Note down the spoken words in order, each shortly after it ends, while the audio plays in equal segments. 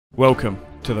Welcome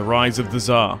to the Rise of the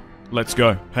Tsar. Let's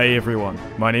go. Hey everyone,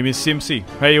 my name is Simpsy.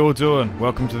 How you all doing?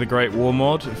 Welcome to the Great War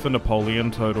mod for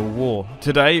Napoleon Total War.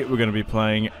 Today we're going to be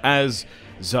playing as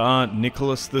Tsar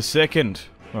Nicholas II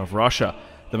of Russia.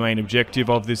 The main objective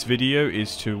of this video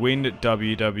is to win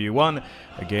WW1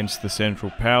 against the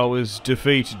Central Powers,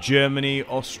 defeat Germany,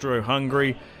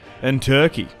 Austro-Hungary and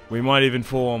Turkey. We might even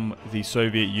form the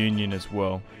Soviet Union as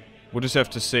well. We'll just have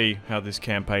to see how this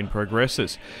campaign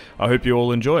progresses. I hope you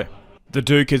all enjoy. The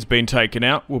Duke has been taken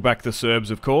out. We'll back the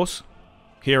Serbs, of course.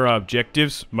 Here are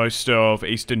objectives. Most of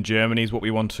Eastern Germany is what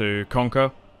we want to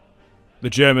conquer. The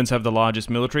Germans have the largest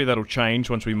military. That'll change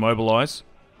once we mobilize.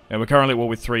 And we're currently at war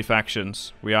with three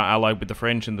factions. We are allied with the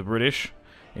French and the British.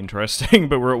 Interesting,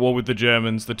 but we're at war with the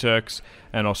Germans, the Turks,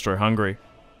 and Austro-Hungary.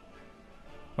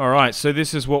 Alright, so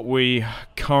this is what we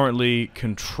currently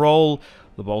control.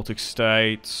 The Baltic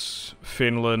states,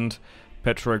 Finland,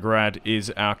 Petrograd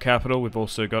is our capital. We've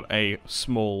also got a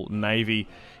small navy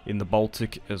in the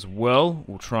Baltic as well.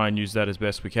 We'll try and use that as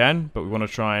best we can, but we want to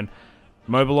try and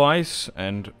mobilize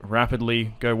and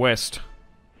rapidly go west.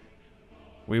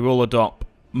 We will adopt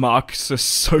Marxist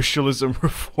socialism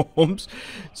reforms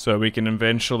so we can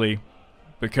eventually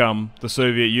become the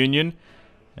Soviet Union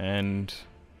and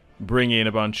bring in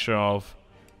a bunch of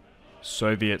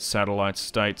Soviet satellite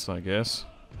states, I guess.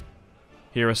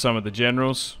 Here are some of the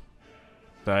generals.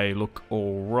 They look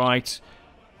alright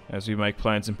as we make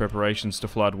plans and preparations to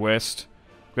flood west.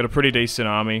 We've got a pretty decent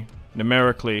army.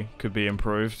 Numerically could be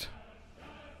improved.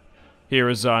 Here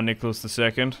is Tsar Nicholas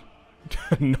II.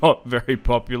 Not very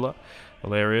popular.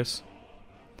 Hilarious.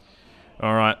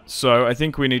 Alright, so I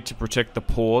think we need to protect the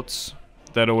ports.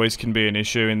 That always can be an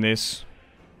issue in this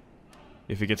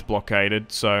if it gets blockaded,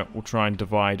 so we'll try and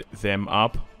divide them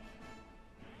up.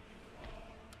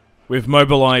 We've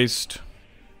mobilized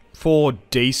 4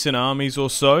 decent armies or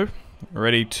so,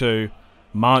 ready to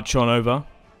march on over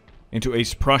into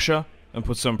East Prussia and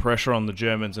put some pressure on the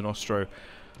Germans and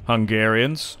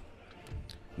Austro-Hungarians.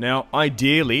 Now,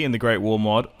 ideally, in the Great War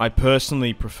mod, I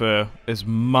personally prefer as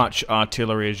much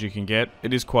artillery as you can get.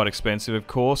 It is quite expensive, of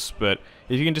course, but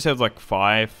if you can just have like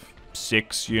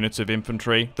 5-6 units of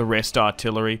infantry, the rest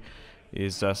artillery,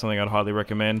 is something I'd highly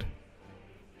recommend.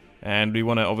 And we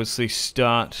want to obviously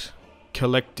start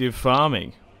collective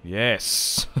farming.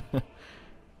 Yes.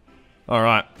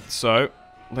 Alright, so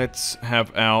let's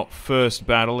have our first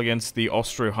battle against the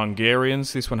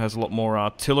Austro-Hungarians. This one has a lot more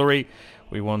artillery.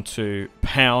 We want to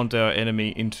pound our enemy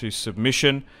into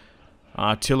submission.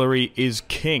 Artillery is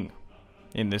king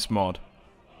in this mod.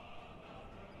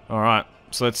 Alright,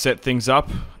 so let's set things up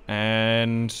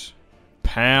and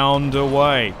pound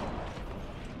away.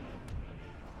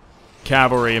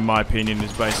 Cavalry, in my opinion,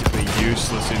 is basically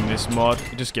useless in this mod.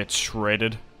 It just gets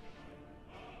shredded.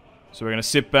 So we're going to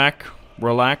sit back,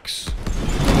 relax,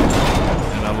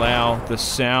 and allow the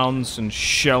sounds and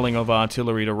shelling of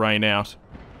artillery to rain out.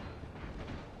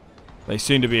 They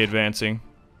seem to be advancing.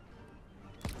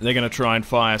 They're going to try and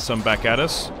fire some back at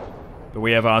us, but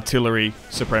we have artillery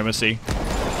supremacy.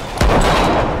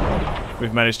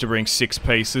 We've managed to bring 6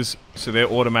 pieces, so they're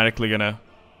automatically going to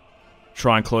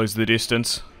try and close the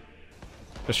distance.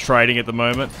 Just trading at the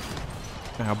moment.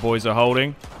 Our boys are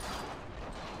holding.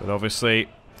 But obviously,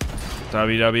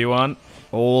 WW1,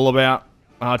 all about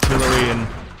artillery and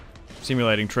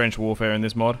simulating trench warfare in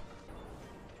this mod.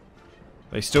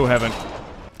 They still haven't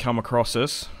come across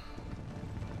us.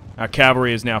 Our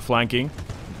cavalry is now flanking.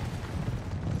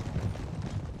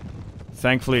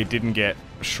 Thankfully, it didn't get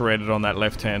shredded on that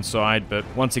left-hand side, but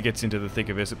once it gets into the thick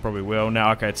of this, it probably will.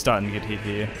 Now, okay, it's starting to get hit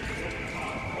here.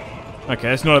 Okay,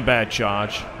 that's not a bad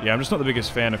charge. Yeah, I'm just not the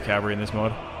biggest fan of cavalry in this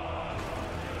mod.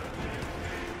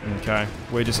 Okay,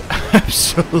 we're just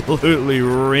absolutely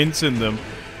rinsing them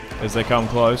as they come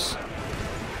close.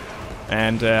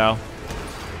 And our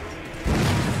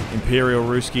Imperial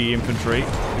Ruski infantry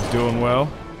is doing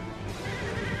well.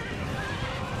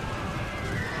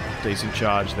 Decent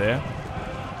charge there.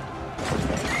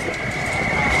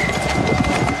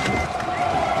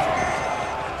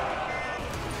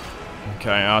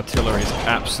 Okay, artillery is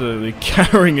absolutely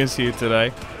carrying us here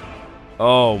today.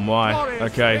 Oh my.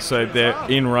 Okay, so they're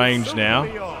in range now.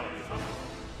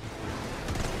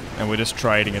 And we're just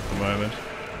trading at the moment.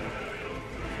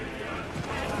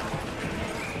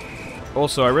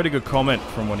 Also, I read a good comment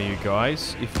from one of you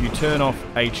guys. If you turn off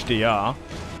HDR,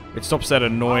 it stops that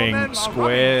annoying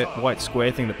square, white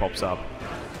square thing that pops up.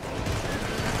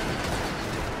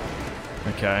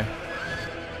 Okay.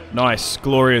 Nice,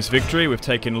 glorious victory. We've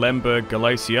taken Lemberg,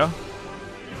 Galicia,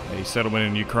 a settlement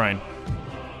in Ukraine.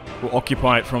 We'll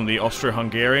occupy it from the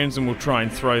Austro-Hungarians and we'll try and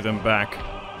throw them back.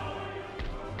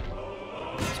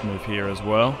 Let's Let's move here as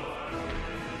well.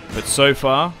 But so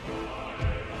far,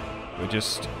 we're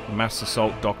just mass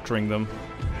assault doctoring them.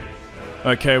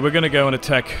 Okay, we're going to go and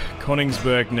attack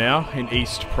Königsberg now in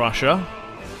East Prussia.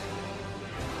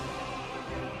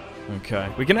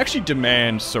 Okay, we can actually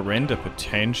demand surrender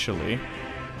potentially.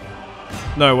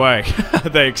 No way,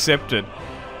 they accepted.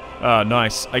 Ah,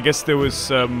 nice. I guess there was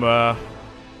some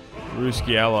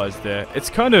Ruski allies there. It's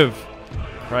kind of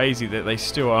crazy that they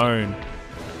still own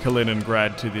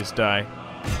Kaliningrad to this day.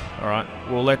 Alright,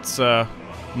 well let's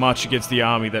march against the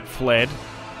army that fled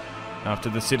after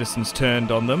the citizens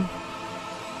turned on them.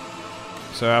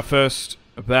 So our first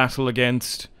battle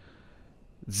against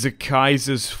the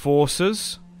Kaiser's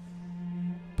forces,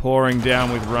 pouring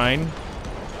down with rain.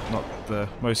 Not the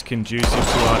most conducive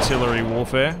to artillery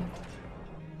warfare.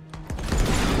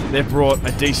 They've brought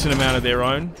a decent amount of their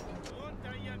own.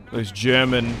 Those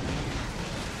German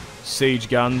siege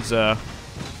guns are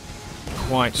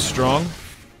quite strong.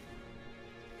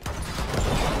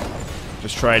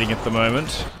 Just trading at the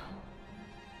moment.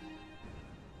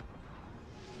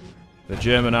 The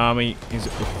German army is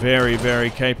very, very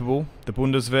capable. The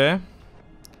Bundeswehr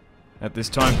at this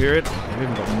time period. They've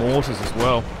even got mortars as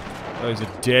well. Those are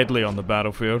deadly on the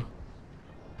battlefield.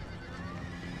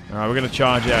 Alright, we're going to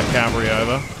charge our cavalry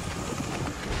over.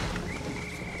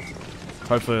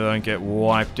 Hopefully they don't get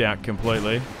wiped out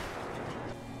completely.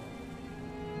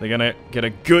 They're going to get a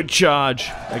good charge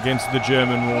against the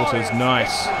German mortars.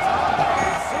 Nice.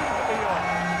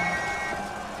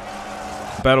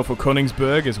 Battle for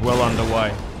Königsberg is well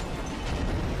underway.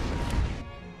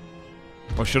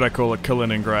 Or should I call it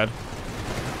Kaliningrad?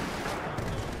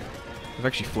 They've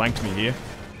actually flanked me here.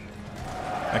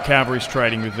 Our cavalry's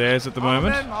trading with theirs at the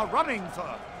moment.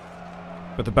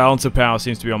 But the balance of power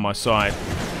seems to be on my side.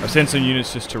 I've sent some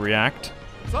units just to react.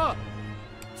 Sir.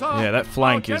 Yeah, that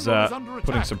flank is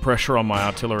putting some pressure on my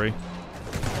artillery.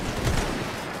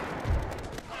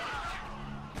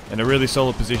 In a really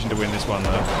solid position to win this one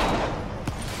though.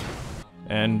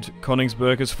 And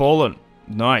Königsberg has fallen.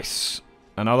 Nice.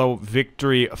 Another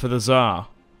victory for the Tsar.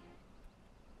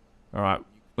 Alright,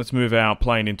 let's move our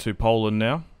plane into Poland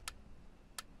now.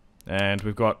 And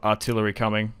we've got artillery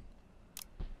coming.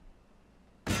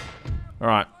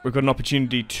 Alright, we've got an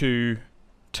opportunity to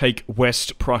take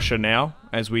West Prussia now,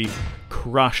 as we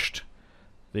crushed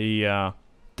the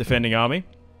defending army.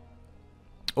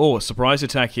 Oh, a surprise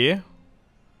attack here.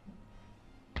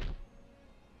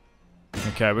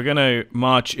 Okay, we're going to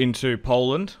march into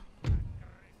Poland.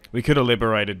 We could have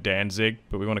liberated Danzig,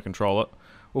 but we want to control it.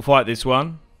 We'll fight this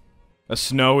one. A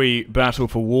snowy battle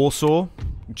for Warsaw.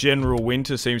 General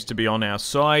Winter seems to be on our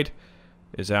side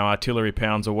as our artillery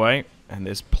pounds away. And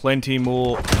there's plenty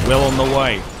more well on the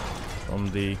way from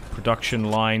the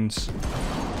production lines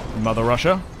in Mother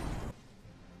Russia.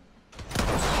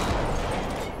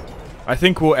 I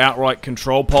think we'll outright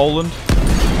control Poland.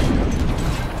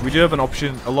 We do have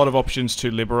a lot of options to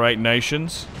liberate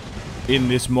nations in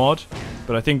this mod,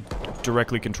 but I think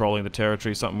directly controlling the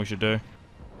territory is something we should do.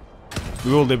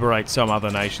 We will liberate some other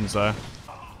nations though.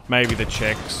 Maybe the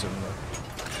Czechs and the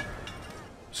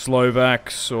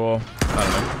Slovaks, or I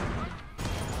don't know,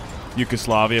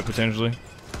 Yugoslavia potentially.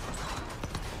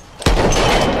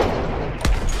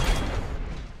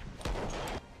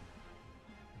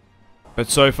 But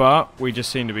so far, we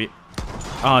just seem to be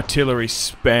artillery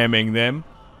spamming them.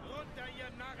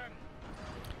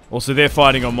 Also, they're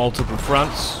fighting on multiple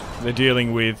fronts. They're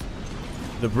dealing with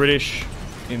the British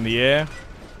in the air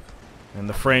and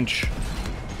the French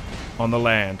on the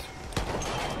land.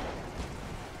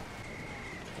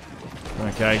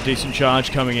 Okay, decent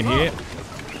charge coming in here.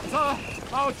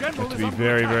 Have to be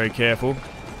very, very careful,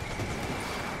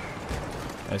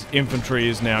 as infantry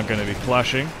is now going to be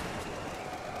clashing.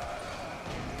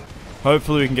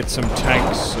 Hopefully we can get some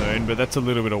tanks soon, but that's a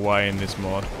little bit away in this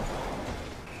mod.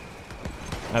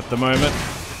 At the moment,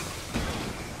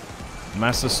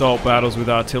 mass assault battles with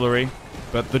artillery,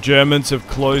 but the Germans have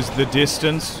closed the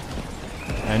distance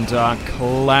and are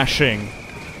clashing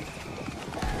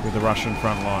with the Russian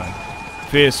front line.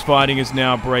 Fierce fighting is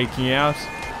now breaking out.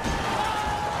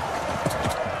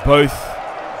 Both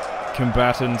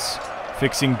combatants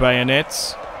fixing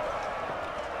bayonets.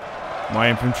 My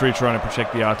infantry trying to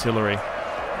protect the artillery.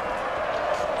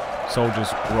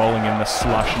 Soldiers rolling in the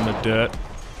slush and the dirt.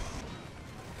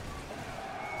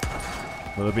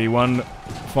 Will there be one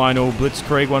final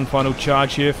blitzkrieg, one final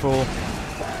charge here for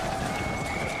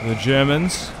the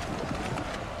Germans?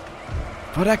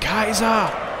 For the Kaiser!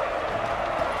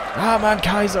 Ah, man,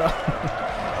 Kaiser!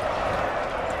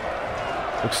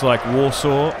 Looks like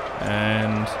Warsaw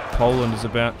and Poland is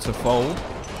about to fold.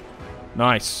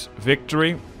 Nice.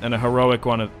 Victory, and a heroic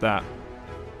one at that.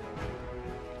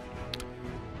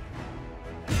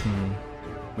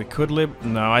 We could live...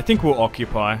 No, I think we'll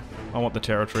occupy. I want the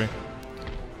territory.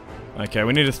 Okay,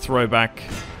 we need to throw back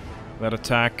that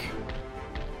attack.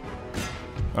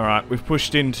 Alright, we've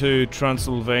pushed into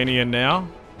Transylvania now,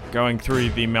 going through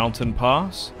the mountain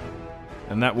pass,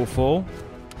 and that will fall.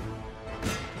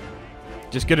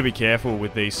 Just gotta be careful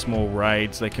with these small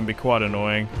raids, they can be quite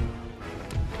annoying.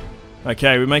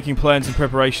 Okay, we're making plans and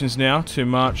preparations now to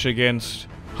march against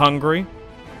Hungary.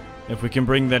 If we can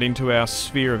bring that into our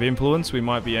sphere of influence, we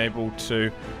might be able to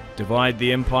divide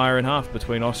the empire in half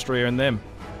between Austria and them.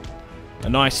 A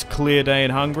nice clear day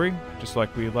in Hungary, just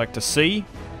like we'd like to see.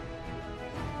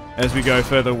 As we go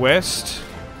further west,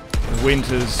 the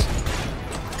winters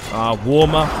are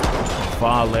warmer,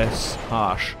 far less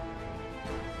harsh.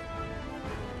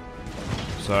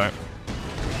 So,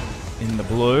 in the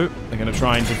blue, they're going to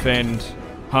try and defend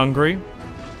Hungary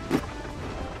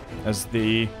as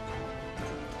the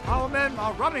Our men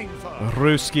are running, sir.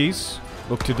 Ruskies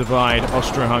look to divide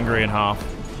Austro-Hungary in half.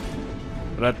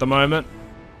 But at the moment,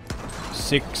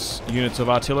 6 units of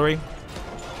artillery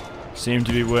seem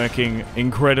to be working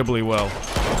incredibly well.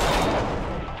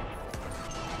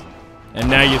 And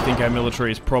now you think our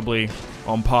military is probably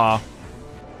on par,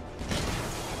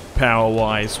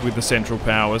 power-wise, with the Central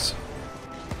Powers.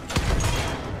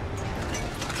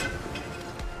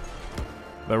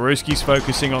 The Ruskies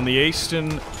focusing on the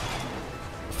eastern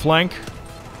flank,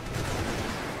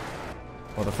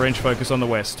 while the French focus on the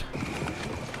west.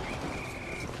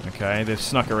 Okay, they've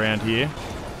snuck around here.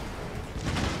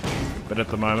 But at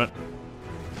the moment,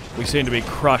 we seem to be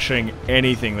crushing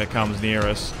anything that comes near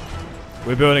us.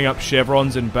 We're building up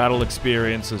chevrons and battle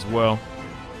experience as well.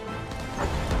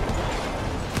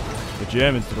 The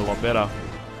Germans did a lot better.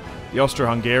 The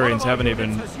Austro-Hungarians haven't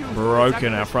even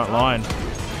broken our front line.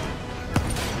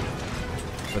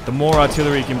 But the more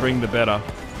artillery you can bring, the better.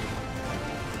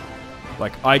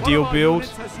 Like, ideal build,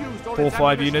 4 or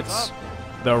 5 units.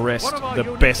 The rest, the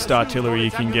best artillery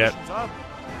you can get.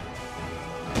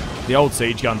 The old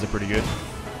siege guns are pretty good.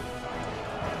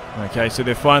 Okay, so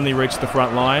they've finally reached the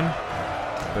front line,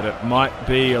 but it might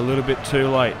be a little bit too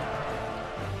late,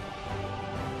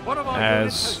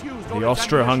 as the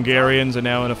Austro-Hungarians are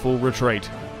now in a full retreat.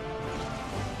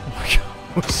 Oh my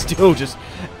God, we're still just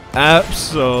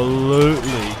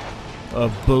absolutely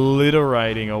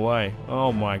obliterating away.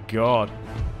 Oh my God.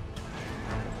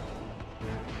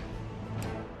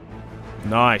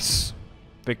 Nice.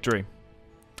 Victory.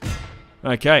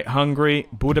 Okay, Hungary,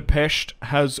 Budapest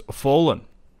has fallen.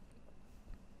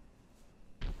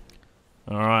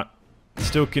 Alright.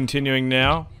 Still continuing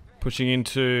now. Pushing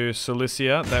into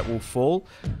Silesia. That will fall.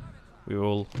 We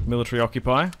will military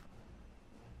occupy.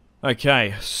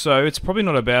 Okay, so it's probably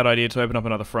not a bad idea to open up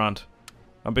another front.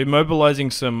 I've been mobilizing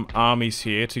some armies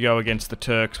here to go against the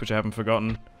Turks, which I haven't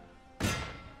forgotten.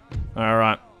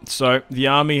 Alright, so the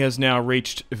army has now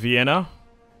reached Vienna,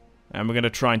 and we're going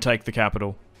to try and take the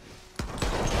capital.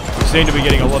 We seem to be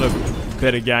getting a lot of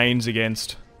better gains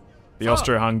against the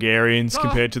Austro-Hungarians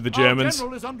compared to the Germans. Our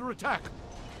general is under attack.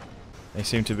 They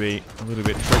seem to be a little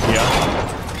bit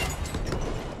trickier.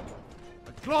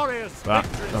 But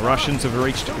the Russians have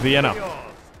reached Vienna.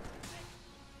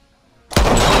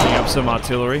 Picking up some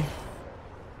artillery.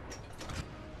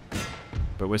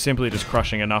 But we're simply just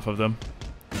crushing enough of them.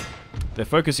 They're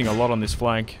focusing a lot on this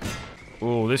flank.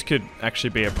 Oh, this could actually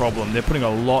be a problem. They're putting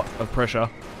a lot of pressure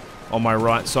on my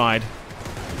right side.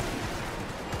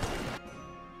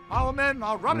 Our men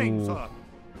are running, sir.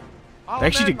 They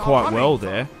actually did quite well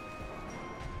there.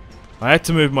 I had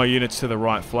to move my units to the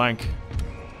right flank.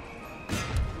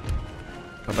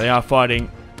 But they are fighting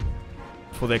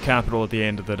for their capital at the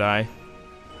end of the day.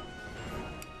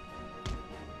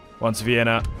 Once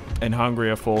Vienna and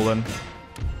Hungary are fallen,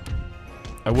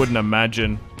 I wouldn't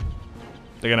imagine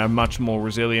they're going to have much more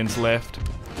resilience left.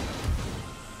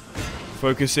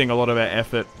 Focusing a lot of our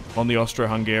effort on the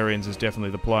Austro-Hungarians is definitely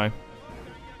the play.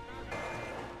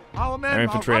 Our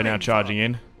infantry are now charging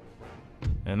in,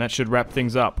 and that should wrap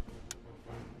things up.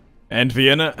 And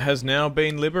Vienna has now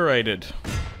been liberated.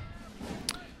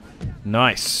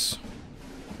 Nice.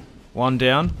 1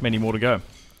 down, many more to go.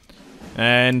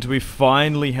 And we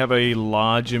finally have a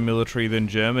larger military than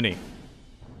Germany.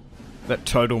 That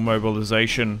total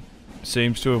mobilization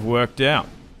seems to have worked out.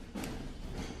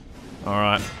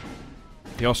 Alright.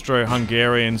 The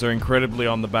Austro-Hungarians are incredibly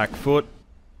on the back foot.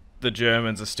 The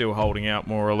Germans are still holding out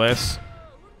more or less.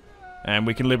 And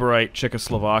we can liberate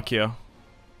Czechoslovakia.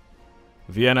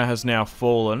 Vienna has now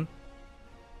fallen.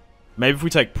 Maybe if we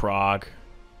take Prague,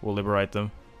 we'll liberate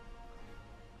them.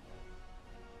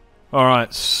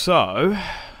 Alright, so...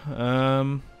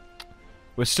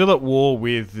 we're still at war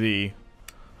with the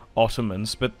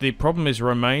Ottomans, but the problem is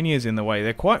Romania's in the way.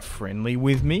 They're quite friendly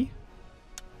with me.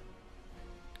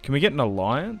 Can we get an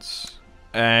alliance?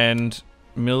 And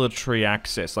military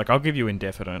access. Like, I'll give you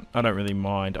indefinite. I don't really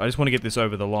mind. I just want to get this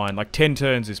over the line. Like, 10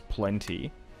 turns is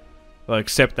plenty. I'll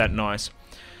accept that nice.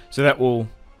 So that will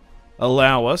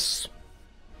allow us...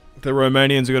 The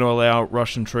Romanians are going to allow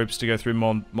Russian troops to go through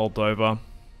Moldova.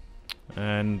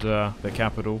 And their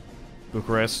capital,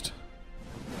 Bucharest.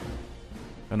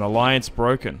 An alliance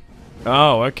broken.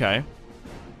 Oh, okay.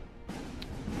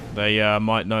 They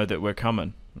might know that we're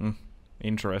coming.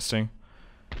 Interesting.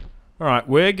 Alright,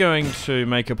 we're going to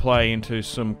make a play into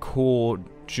some core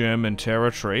German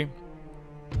territory.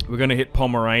 We're going to hit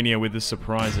Pomerania with a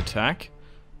surprise attack.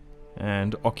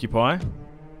 And occupy.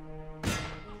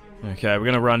 Okay, we're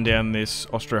going to run down this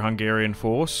Austro-Hungarian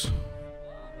force.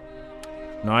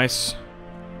 Nice.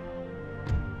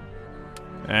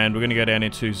 And we're going to go down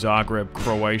into Zagreb,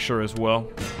 Croatia as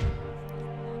well.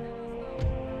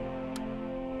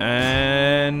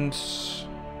 And...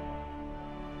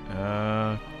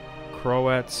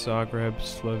 Croats, Zagreb,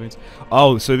 Slovenes.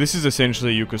 Oh, so this is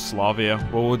essentially Yugoslavia.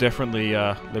 Well, we'll definitely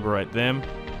liberate them.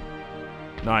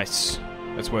 Nice.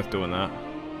 That's worth doing that.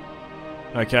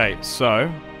 Okay,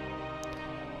 so...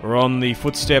 We're on the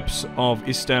footsteps of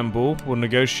Istanbul. We'll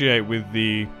negotiate with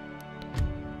the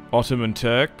Ottoman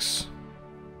Turks.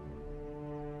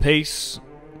 Peace.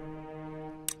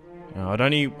 I'd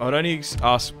only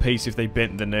ask peace if they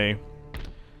bent the knee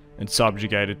and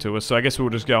subjugated to us. So I guess we'll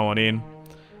just go on in.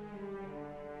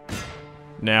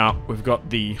 Now we've got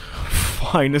the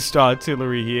finest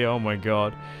artillery here. Oh my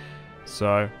god!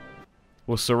 So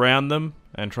we'll surround them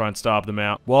and try and starve them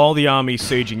out. While the army's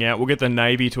sieging out, we'll get the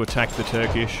navy to attack the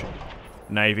Turkish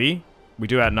navy. We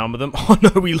do outnumber them. Oh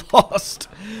no, we lost!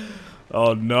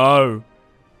 Oh no!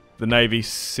 The navy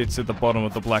sits at the bottom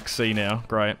of the Black Sea now.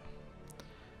 Great.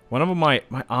 One of them, my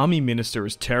army minister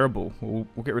is terrible. We'll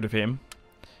get rid of him.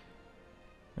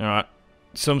 Alright.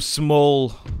 Some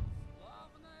small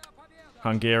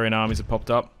Hungarian armies have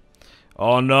popped up.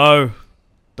 Oh no!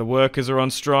 The workers are on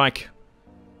strike.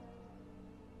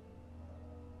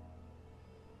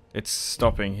 It's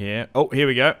stopping here. Oh, here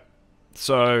we go.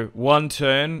 So, one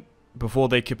turn before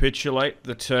they capitulate,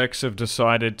 the Turks have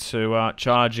decided to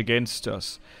charge against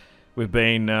us. We've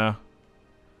been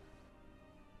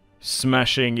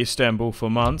smashing Istanbul for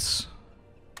months.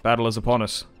 Battle is upon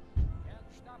us.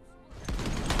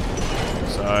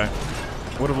 So,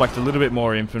 would have liked a little bit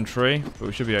more infantry, but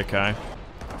we should be okay.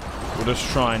 We'll just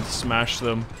try and smash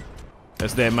them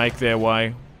as they make their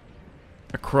way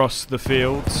across the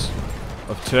fields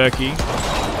of Turkey.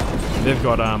 They've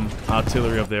got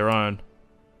artillery of their own.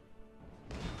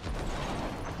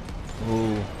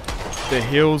 Ooh. The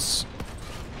hills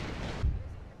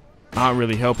aren't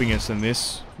really helping us in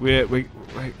this. We're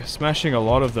smashing a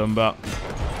lot of them, but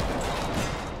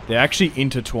they're actually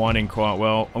intertwining quite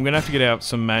well. I'm going to have to get out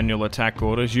some manual attack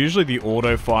orders. Usually the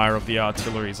auto fire of the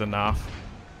artillery is enough.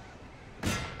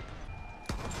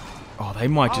 Oh, they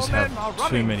might just have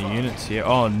too many units here.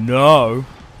 Oh no!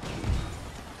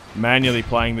 Manually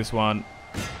playing this one,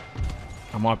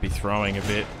 I might be throwing a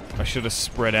bit. I should have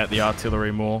spread out the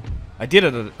artillery more. I did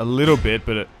it a little bit,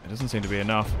 but it doesn't seem to be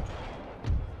enough.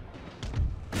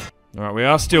 Alright, we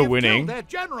are still winning.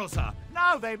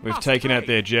 We've taken out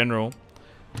their general.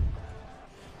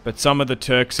 But some of the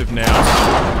Turks have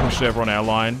now pushed over on our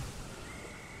line.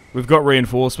 We've got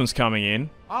reinforcements coming in.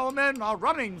 Our men are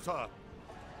running, sir.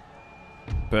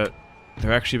 But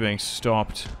they're actually being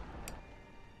stopped.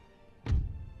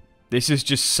 This is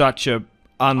just such a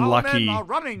unlucky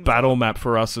battle map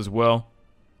for us as well.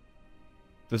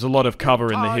 There's a lot of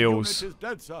cover in the hills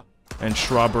and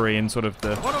shrubbery in sort of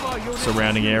the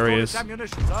surrounding areas.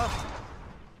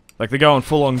 Like they're going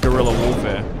full on guerrilla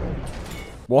warfare.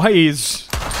 Why is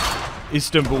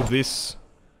Istanbul this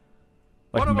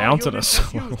like mountainous?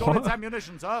 What?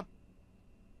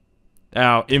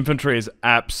 Our infantry has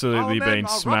absolutely been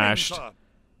smashed.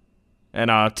 And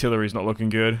our artillery's not looking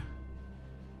good.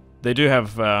 They do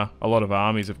have a lot of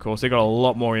armies, of course. They've got a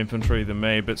lot more infantry than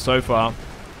me, but so far,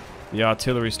 the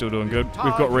artillery's still doing good.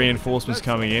 We've got reinforcements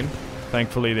coming in.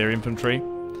 Thankfully, they're infantry.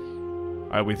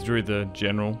 I withdrew the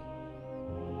general.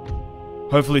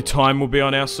 Hopefully, time will be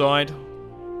on our side.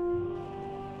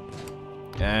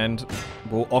 And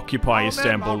we'll occupy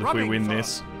Istanbul if we win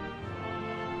this.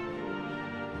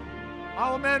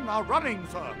 Our men are running,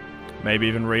 sir. Maybe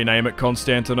even rename it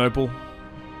Constantinople.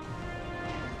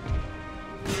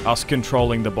 Us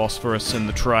controlling the Bosphorus and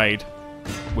the trade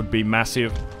would be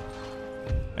massive.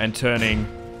 And turning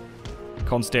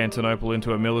Constantinople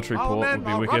into a military Our port men would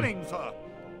be are wicked. running, sir.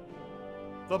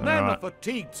 The men Alright. are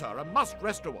fatigued, sir, and must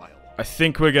rest a while. I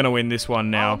think we're going to win this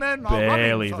one now. Our men are running,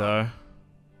 Barely, sir. though.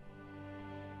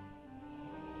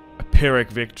 A Pyrrhic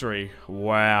victory.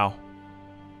 Wow.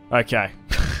 Okay.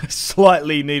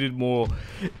 Slightly needed more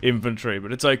infantry,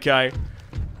 but it's okay.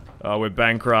 We're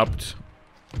bankrupt.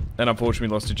 And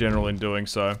unfortunately lost a general in doing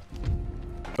so.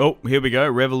 Oh, here we go.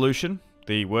 Revolution.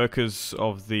 The workers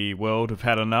of the world have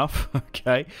had enough.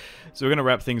 Okay. So we're going to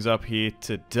wrap things up here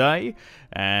today.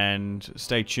 And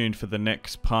stay tuned for the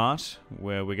next part,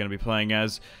 where we're going to be playing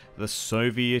as the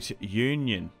Soviet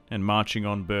Union and marching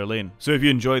on Berlin. So if you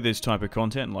enjoy this type of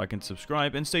content, like and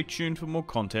subscribe, and stay tuned for more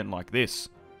content like this.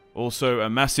 Also, a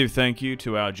massive thank you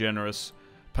to our generous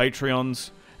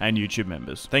Patreons and YouTube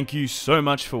members. Thank you so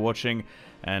much for watching,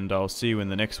 and I'll see you in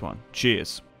the next one.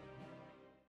 Cheers.